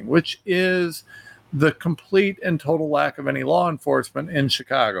facing, which is the complete and total lack of any law enforcement in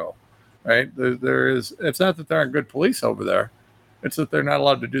Chicago, right? It's not that there aren't good police over there. It's that they're not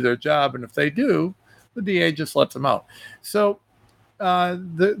allowed to do their job. And if they do, the DA just lets them out. So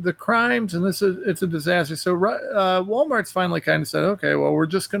the crimes, and it's a disaster. So Walmart's finally kind of said, okay, well, we're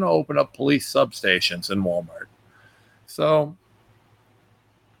just going to open up police substations in Walmart. So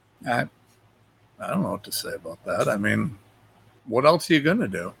I don't know what to say about that. I mean, what else are you going to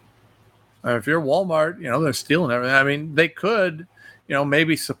do? I mean, if you're Walmart, they're stealing everything. I mean, they could,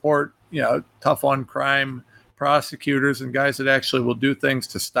 maybe support, tough on crime prosecutors and guys that actually will do things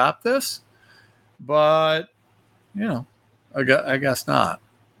to stop this. But, I guess not.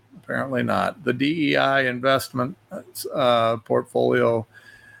 Apparently not. The DEI investment portfolio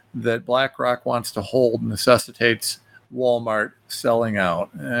that BlackRock wants to hold necessitates Walmart selling out.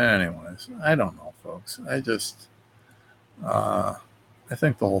 Anyways, I don't know, folks. I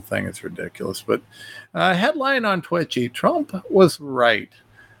think the whole thing is ridiculous. But headline on Twitchy, Trump was right.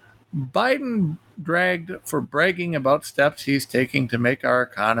 Biden dragged for bragging about steps he's taking to make our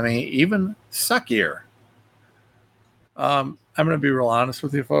economy even suckier. I'm going to be real honest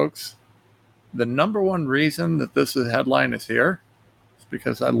with you, folks. The number one reason that this headline is here is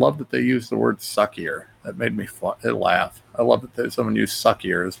because I love that they use the word suckier. That made me laugh. I love that someone used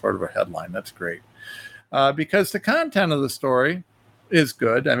suckier as part of a headline. That's great. Because the content of the story is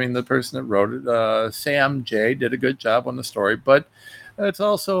good. I mean, the person that wrote it, Sam J., did a good job on the story, but it's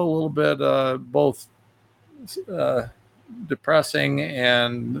also a little bit both depressing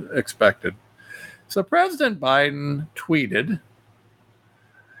and expected. So President Biden tweeted,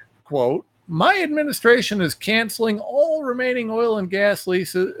 quote, "My administration is canceling all remaining oil and gas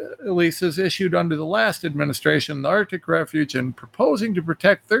leases issued under the last administration in the Arctic Refuge and proposing to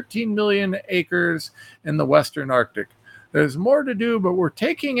protect 13 million acres in the Western Arctic. There's more to do, but we're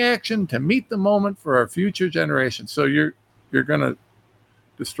taking action to meet the moment for our future generations." So you're going to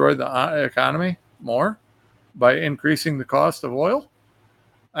destroy the economy more by increasing the cost of oil?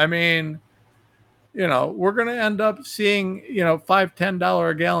 I mean, we're going to end up seeing, $5, $10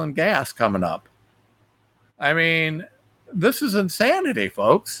 a gallon gas coming up. I mean, this is insanity,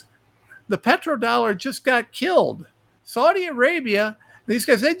 folks. The petrodollar just got killed. Saudi Arabia, these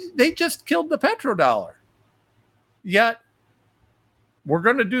guys, they just killed the petrodollar. Yet, we're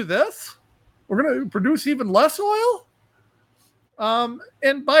going to do this? We're going to produce even less oil?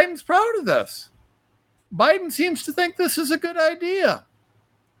 And Biden's proud of this. Biden seems to think this is a good idea.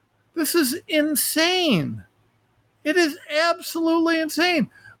 This is insane. It is absolutely insane.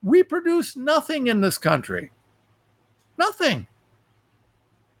 We produce nothing in this country. Nothing.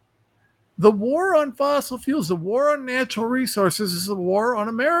 The war on fossil fuels, the war on natural resources is a war on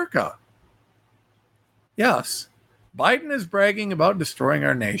America. Yes, Biden is bragging about destroying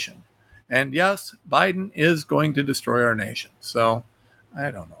our nation. And yes, Biden is going to destroy our nation. So,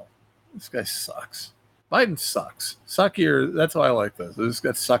 I don't know. This guy sucks. Biden sucks. Suckier, that's why I like this. This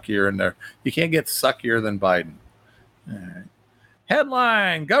got suckier in there. You can't get suckier than Biden. All right.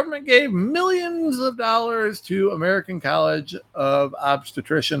 Headline, government gave millions of dollars to American College of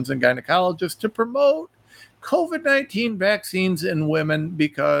Obstetricians and Gynecologists to promote COVID-19 vaccines in women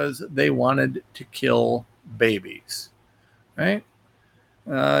because they wanted to kill babies, right?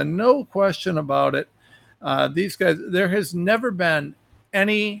 No question about it. These guys, there has never been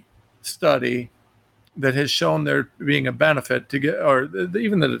any study that has shown there being a benefit to get, or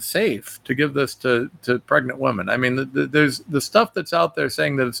even that it's safe to give this to pregnant women. I mean, there's the stuff that's out there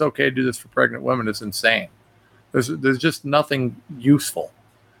saying that it's okay to do this for pregnant women is insane. There's just nothing useful.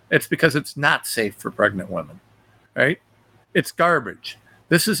 It's because it's not safe for pregnant women, right? It's garbage.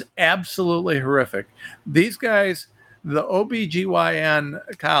 This is absolutely horrific. These guys, the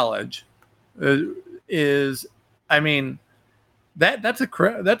OBGYN college is, I mean, that's a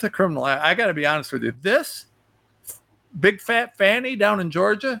criminal. I got to be honest with you. This big fat Fanny down in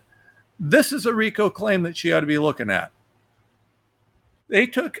Georgia, this is a RICO claim that she ought to be looking at. They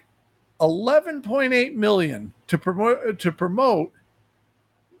took $11.8 million to promote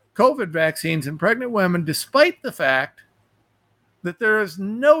COVID vaccines in pregnant women, despite the fact that there is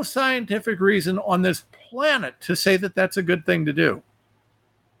no scientific reason on this planet to say that that's a good thing to do.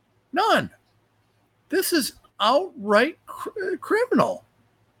 None. This is outright criminal.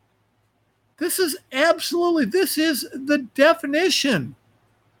 This is the definition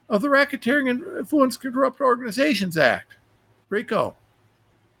of the Racketeering and Influence Corrupt Organizations Act, RICO.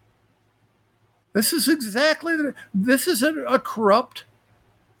 This is a corrupt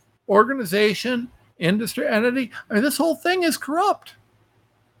organization, industry entity. I mean, this whole thing is corrupt.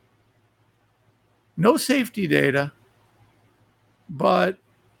 No safety data, but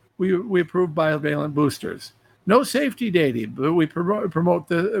we approve bivalent boosters. No safety data, but we promote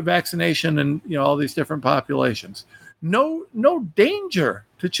the vaccination and all these different populations. No danger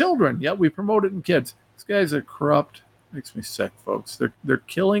to children, yet we promote it in kids. These guys are corrupt. Makes me sick, folks. They're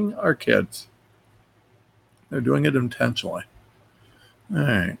killing our kids. They're doing it intentionally. All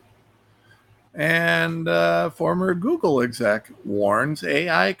right. And former Google exec warns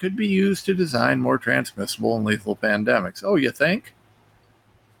AI could be used to design more transmissible and lethal pandemics. Oh, you think?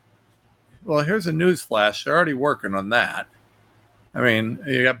 Well, here's a news flash. They're already working on that. I mean,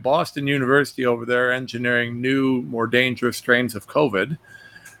 you got Boston University over there engineering new, more dangerous strains of COVID.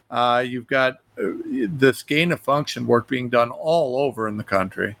 You've got this gain of function work being done all over in the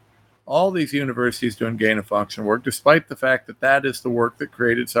country. All these universities doing gain of function work, despite the fact that that is the work that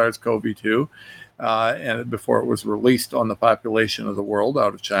created SARS-CoV-2 and before it was released on the population of the world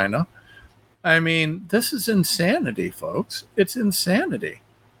out of China. I mean, this is insanity, folks. It's insanity.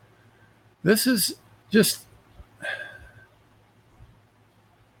 This is just,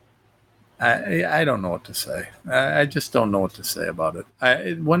 I don't know what to say. I just don't know what to say about it.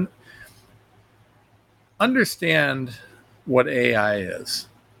 Understand what AI is.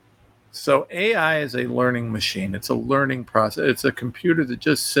 So AI is a learning machine. It's a learning process. It's a computer that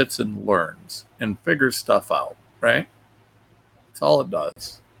just sits and learns and figures stuff out, right? That's all it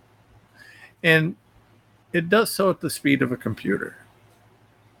does. And it does so at the speed of a computer.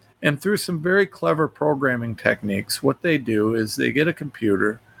 And through some very clever programming techniques, what they do is they get a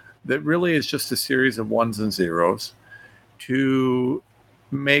computer that really is just a series of ones and zeros to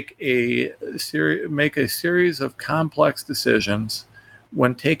make a series of complex decisions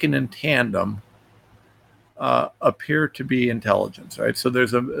when taken in tandem appear to be intelligence, right? So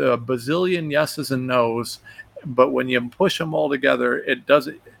there's a bazillion yeses and nos, but when you push them all together, it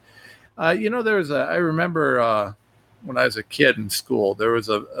doesn't. I remember when I was a kid in school, there was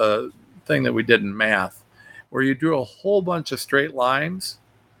a thing that we did in math where you drew a whole bunch of straight lines.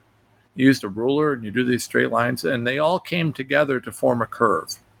 You used a ruler and you do these straight lines, and they all came together to form a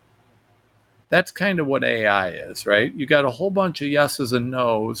curve. That's kind of what AI is, right? You got a whole bunch of yeses and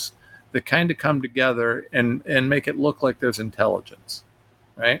nos that kind of come together and make it look like there's intelligence,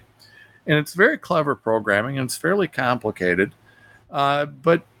 right? And it's very clever programming, and it's fairly complicated,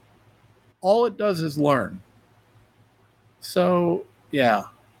 but all it does is learn. So, yeah,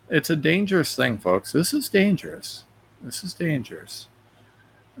 it's a dangerous thing, folks. This is dangerous. And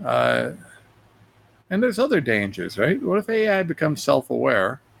there's other dangers, right? What if AI becomes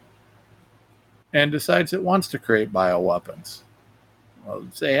self-aware and decides it wants to create bioweapons. Well,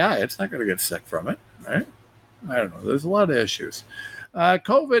 it's AI. It's not going to get sick from it, right? I don't know. There's a lot of issues.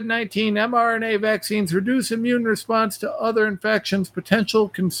 COVID-19 mRNA vaccines reduce immune response to other infections, potential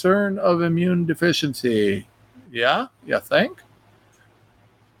concern of immune deficiency. Yeah? You think?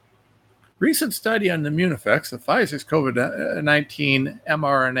 Recent study on the immune effects of Pfizer's COVID-19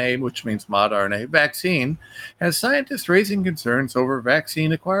 mRNA, which means mod-RNA, vaccine has scientists raising concerns over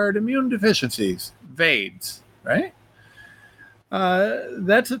vaccine-acquired immune deficiencies, VAIDS, right?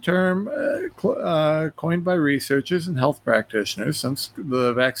 That's a term coined by researchers and health practitioners since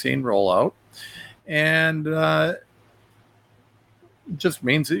the vaccine rollout, and just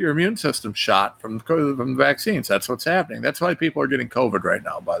means that your immune system's shot from the vaccines. That's what's happening. That's why people are getting COVID right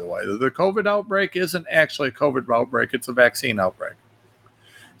now, by the way. The COVID outbreak isn't actually a COVID outbreak. It's a vaccine outbreak.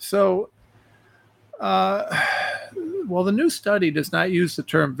 So, while the new study does not use the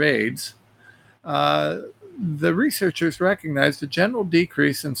term VAIDS, the researchers recognized a general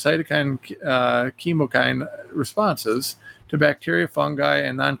decrease in cytokine chemokine responses to bacteria, fungi,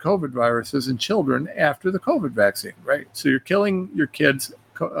 and non-COVID viruses in children after the COVID vaccine, right? So you're killing your kid's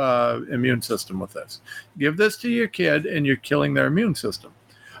immune system with this. Give this to your kid, and you're killing their immune system.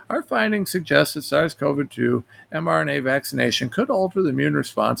 Our findings suggest that SARS-CoV-2 mRNA vaccination could alter the immune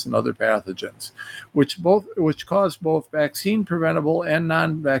response in other pathogens, which cause both vaccine-preventable and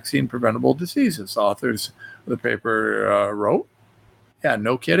non-vaccine preventable diseases. Authors of the paper wrote. Yeah,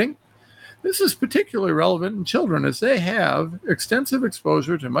 no kidding. This is particularly relevant in children as they have extensive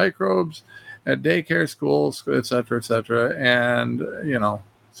exposure to microbes at daycare, schools, et cetera, and,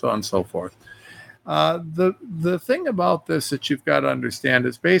 so on and so forth. The thing about this that you've got to understand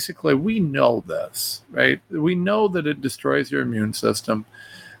is basically we know this, right? We know that it destroys your immune system.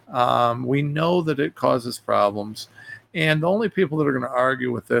 We know that it causes problems. And the only people that are going to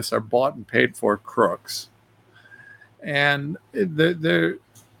argue with this are bought and paid for crooks. And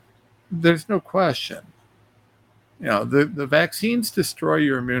there's no question. The vaccines destroy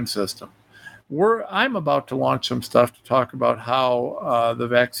your immune system. I'm about to launch some stuff to talk about how the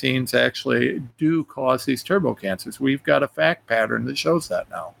vaccines actually do cause these turbo cancers. We've got a fact pattern that shows that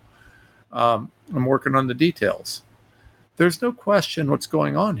now. I'm working on the details. There's no question what's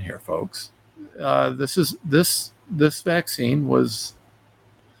going on here, folks. This vaccine was,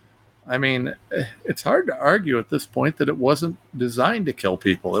 it's hard to argue at this point that it wasn't designed to kill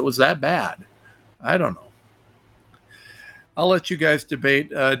people. It was that bad. I don't know. I'll let you guys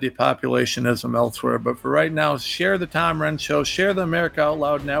debate depopulationism elsewhere, but for right now, share the Tom Renz Show, share the America Out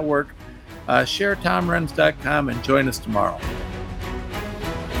Loud Network, share TomRenz.com, and join us tomorrow.